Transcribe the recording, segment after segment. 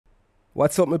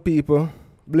What's up, my people?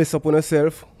 Bless up on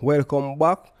yourself. Welcome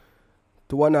back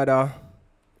to another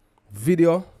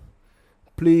video.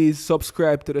 Please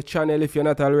subscribe to the channel if you're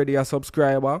not already a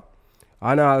subscriber.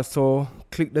 And also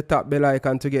click the top bell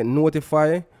icon to get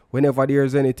notified whenever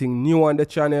there's anything new on the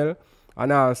channel.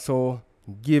 And also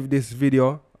give this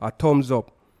video a thumbs up.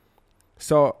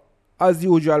 So, as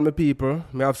usual, my people,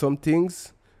 I have some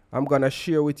things I'm going to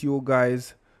share with you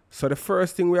guys. So, the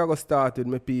first thing we are going to start with,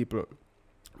 my people.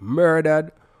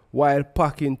 Murdered while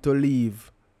packing to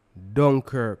leave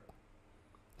Dunkirk.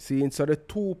 See, so the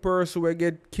two persons who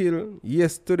get killed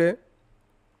yesterday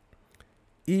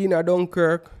in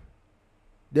Dunkirk,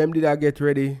 them did get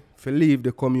ready to leave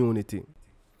the community.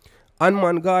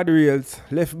 Unmanned guardrails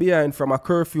left behind from a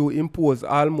curfew imposed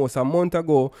almost a month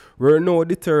ago were no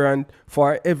deterrent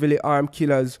for heavily armed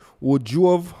killers who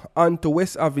drove onto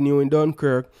West Avenue in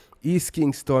Dunkirk, East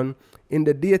Kingston, in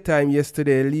the daytime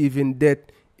yesterday, leaving death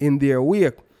in their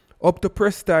wake. Up to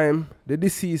press time, the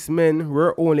deceased men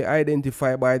were only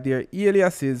identified by their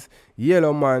aliases,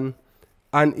 Yellow Man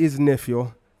and his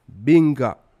nephew,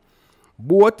 Binga,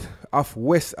 both of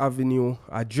West Avenue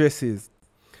addresses.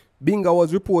 Binga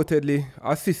was reportedly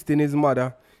assisting his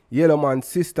mother, Yellow Man's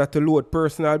sister, to load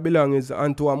personal belongings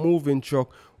onto a moving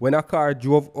truck when a car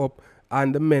drove up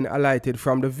and the men alighted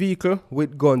from the vehicle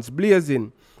with guns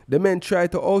blazing. The men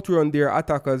tried to outrun their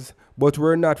attackers but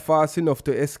were not fast enough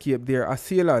to escape their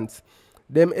assailants.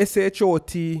 Them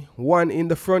SH0T, one in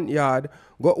the front yard,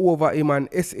 got over him and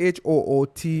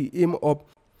SH0T him up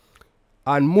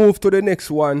and moved to the next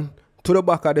one to the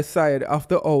back of the side of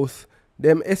the house.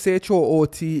 Them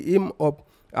SH0T him up,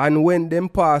 and when them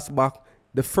passed back,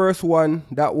 the first one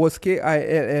that was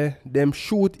KILL, them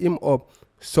shoot him up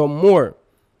some more,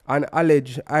 an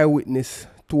alleged eyewitness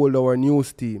told our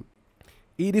news team.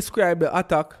 He described the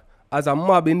attack as a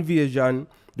mob invasion.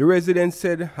 The resident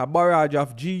said a barrage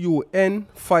of gun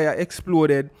fire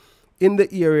exploded in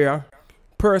the area.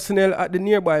 Personnel at the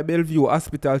nearby Bellevue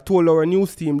Hospital told our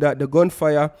news team that the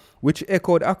gunfire, which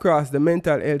echoed across the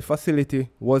mental health facility,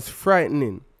 was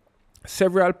frightening.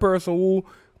 Several persons who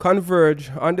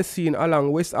converged on the scene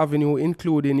along West Avenue,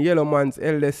 including Yellow Man's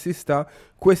eldest sister,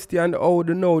 questioned how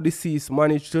the now deceased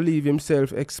managed to leave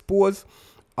himself exposed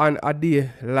on a day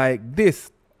like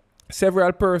this.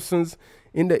 Several persons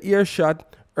in the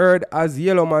earshot heard as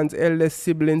Yellow Man's eldest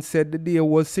sibling said the day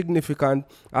was significant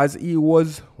as he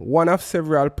was one of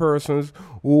several persons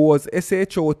who was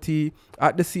SH0T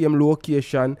at the same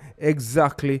location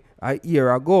exactly a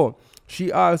year ago. She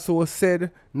also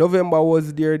said November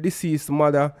was their deceased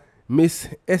mother, Miss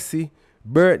Essie,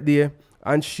 birthday,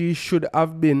 and she should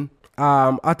have been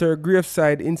at her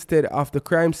graveside instead of the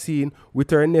crime scene with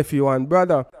her nephew and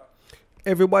brother.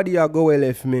 Everybody a go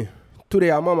left me. Today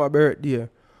a mama birthday.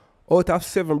 Out of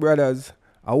 7 brothers,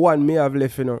 a one may have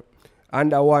left,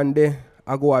 and a one day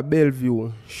I go a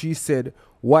Bellevue, she said,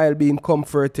 while being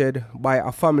comforted by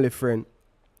a family friend.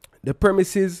 The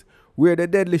premises where the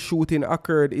deadly shooting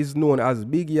occurred is known as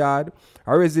Big Yard.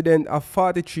 A resident of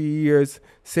 43 years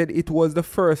said it was the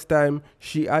first time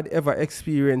she had ever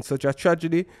experienced such a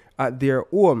tragedy at their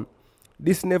home.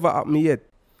 This never happened yet,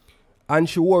 and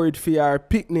she worried for her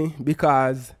picnic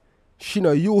because she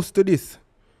not used to this.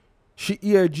 She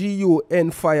hear gun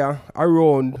fire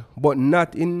around but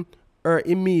not in her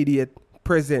immediate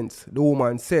presence, the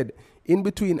woman said, in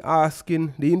between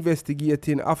asking the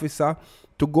investigating officer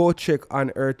to go check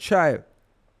on her child.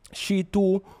 She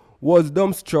too was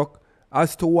dumbstruck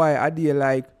as to why a day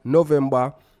like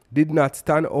November did not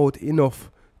stand out enough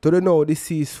to the now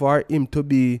deceased for him to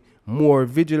be more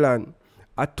vigilant.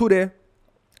 Today,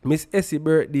 Miss Essie's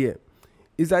birthday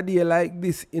is a day like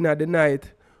this in the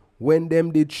night when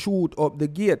them did shoot up the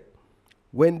gate.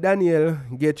 When Daniel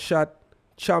get shot,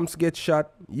 Champs get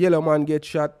shot, Yellow Man get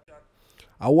shot.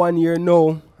 A 1 year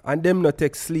now, and them not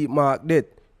take sleep mark death,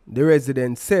 the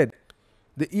resident said.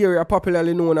 The area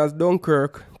popularly known as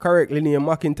Dunkirk, correctly named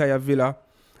McIntyre Villa,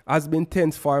 has been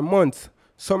tense for months.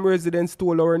 Some residents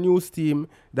told our news team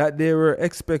that they were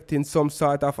expecting some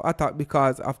sort of attack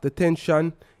because of the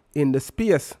tension in the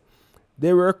space.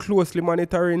 They were closely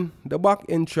monitoring the back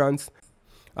entrance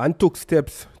and took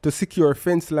steps to secure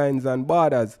fence lines and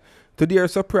borders. To their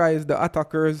surprise, the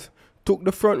attackers took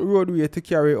the front roadway to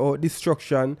carry out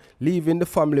destruction, leaving the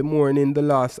family mourning the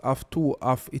loss of 2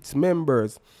 of its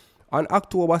members. On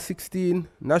October 16,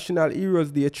 National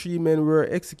Heroes Day, 3 men were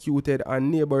executed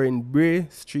on neighboring Bray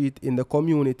Street in the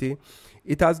community.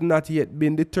 It has not yet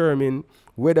been determined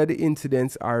whether the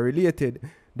incidents are related.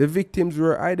 The victims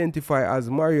were identified as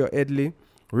Mario Edley,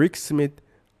 Rick Smith,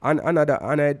 and another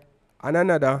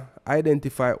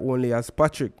identified only as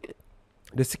Patrick.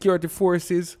 The security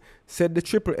forces said the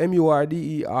triple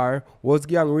MURDER was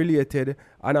gang related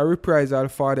and a reprisal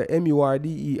for the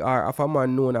MURDER of a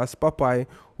man known as Popeye,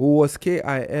 who was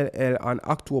KILL on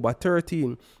October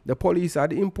 13. The police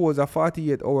had imposed a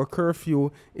 48-hour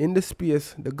curfew in the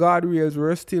space. The guardrails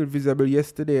were still visible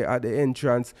yesterday at the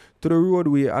entrance to the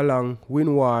roadway along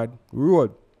Windward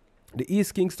Road. The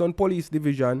East Kingston Police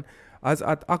Division, as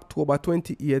at October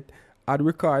 28, had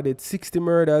recorded 60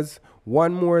 murders,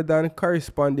 one more than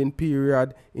corresponding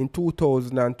period in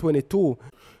 2022.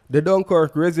 The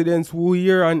Dunkirk residents who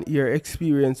year on year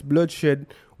experienced bloodshed,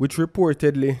 which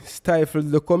reportedly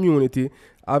stifles the community,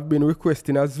 have been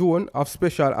requesting a zone of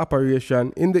special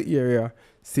operation in the area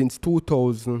since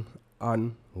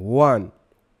 2001.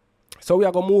 So we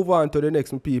are going to move on to the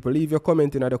next people. Leave your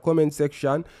comment in the comment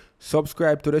section.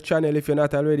 Subscribe to the channel if you're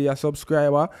not already a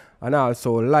subscriber. And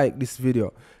also like this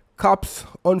video. Cops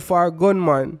unfire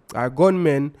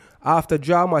gunmen after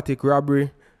dramatic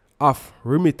robbery of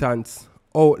remittance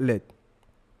outlet.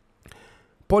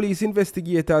 Police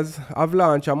investigators have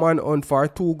launched a manhunt for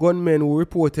two gunmen who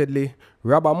reportedly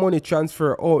robbed a money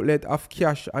transfer outlet of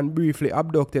cash and briefly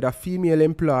abducted a female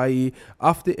employee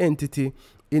of the entity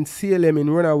in Salem in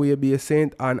Runaway Bay,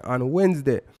 St. Anne on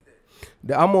Wednesday.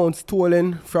 The amount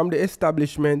stolen from the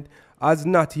establishment has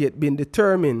not yet been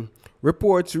determined.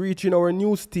 Reports reaching our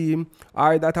news team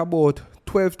are that about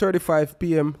 12:35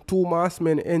 p.m. two masked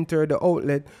men entered the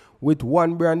outlet with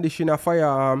one brandishing a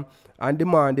firearm and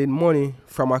demanding money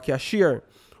from a cashier.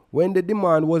 When the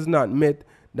demand was not met,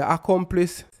 the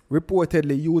accomplice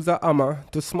reportedly used a hammer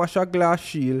to smash a glass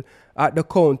shield at the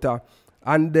counter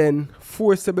and then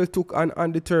forcibly took an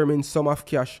undetermined sum of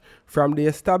cash from the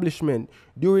establishment.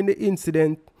 During the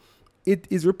incident, it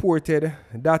is reported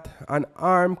that an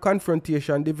armed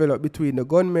confrontation developed between the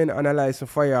gunman and a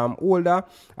licensed firearm holder.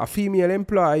 A female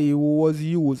employee who was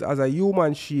used as a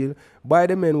human shield by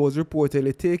the men was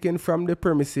reportedly taken from the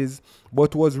premises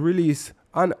but was released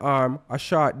unarmed a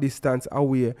short distance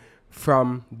away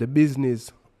from the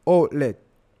business outlet.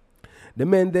 The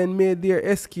men then made their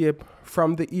escape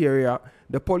from the area.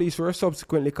 The police were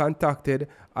subsequently contacted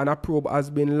and a probe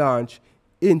has been launched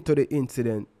into the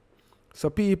incident. So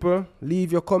people,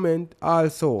 leave your comment.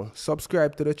 Also,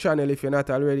 subscribe to the channel if you're not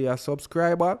already a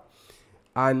subscriber.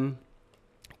 And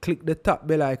click the top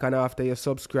bell icon after you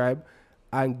subscribe.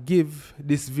 And give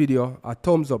this video a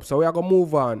thumbs up. So we are going to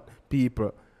move on,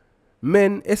 people.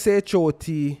 Men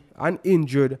SH0T and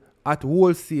injured at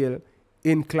Wholesale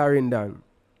in Clarendon.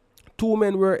 Two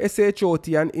men were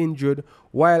SH0T and injured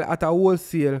while at a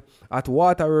wholesale at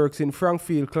Waterworks in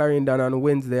Frankfield, Clarendon on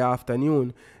Wednesday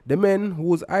afternoon. The men,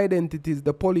 whose identities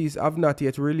the police have not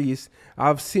yet released,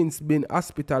 have since been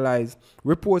hospitalized.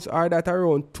 Reports are that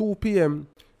around 2 p.m.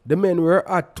 the men were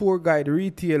at Tour Guide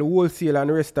Retail, Wholesale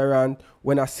and Restaurant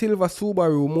when a silver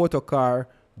Subaru motorcar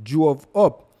drove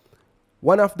up.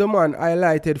 One of the men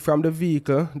highlighted from the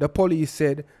vehicle, the police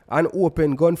said, and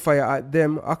opened gunfire at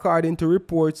them. According to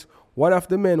reports, one of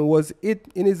the men was hit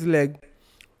in his leg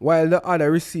while the other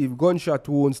received gunshot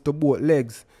wounds to both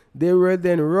legs. They were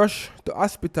then rushed to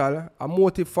hospital. A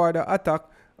motive for the attack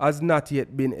has not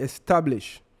yet been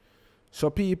established. So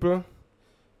people,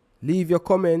 leave your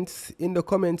comments in the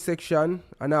comment section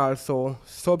and also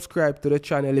subscribe to the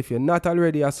channel if you're not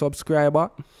already a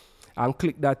subscriber, and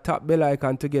click that top bell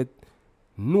icon to get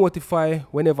notified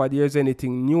whenever there's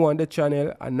anything new on the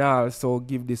channel, and also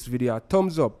give this video a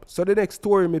thumbs up. So the next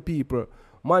story, my people.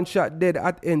 Man shot dead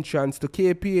at entrance to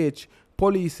KPH.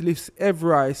 Police lists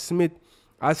Everoy Smith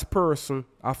as person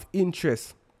of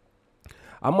interest.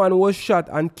 A man was shot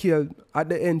and killed at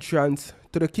the entrance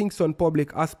to the Kingston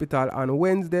Public Hospital on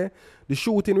Wednesday. The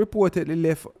shooting reportedly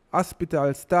left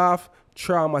hospital staff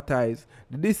traumatized.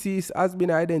 The deceased has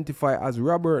been identified as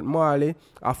Robert Marley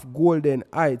of Golden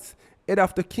Heights. Head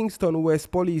of the Kingston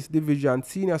West Police Division,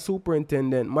 Senior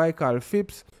Superintendent Michael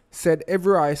Phipps, said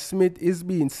Everoy Smith is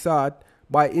being sought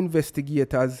by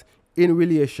investigators in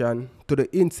relation to the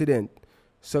incident.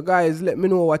 So guys, let me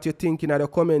know what you think in the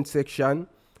comment section.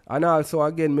 And also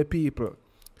again, my people,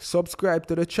 subscribe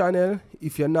to the channel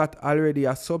if you're not already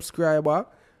a subscriber.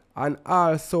 And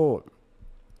also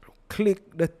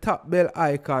click the top bell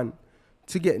icon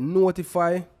to get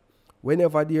notified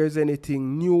whenever there's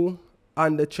anything new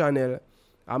on the channel.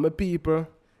 And my people,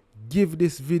 give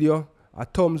this video a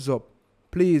thumbs up,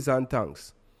 please and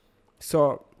thanks.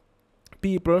 So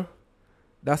people,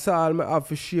 that's all I have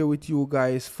to share with you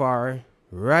guys for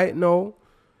right now.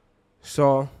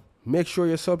 So make sure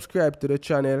you subscribe to the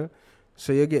channel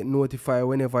so you get notified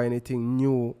whenever anything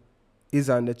new is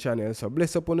on the channel. So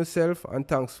bless upon yourself and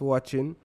thanks for watching.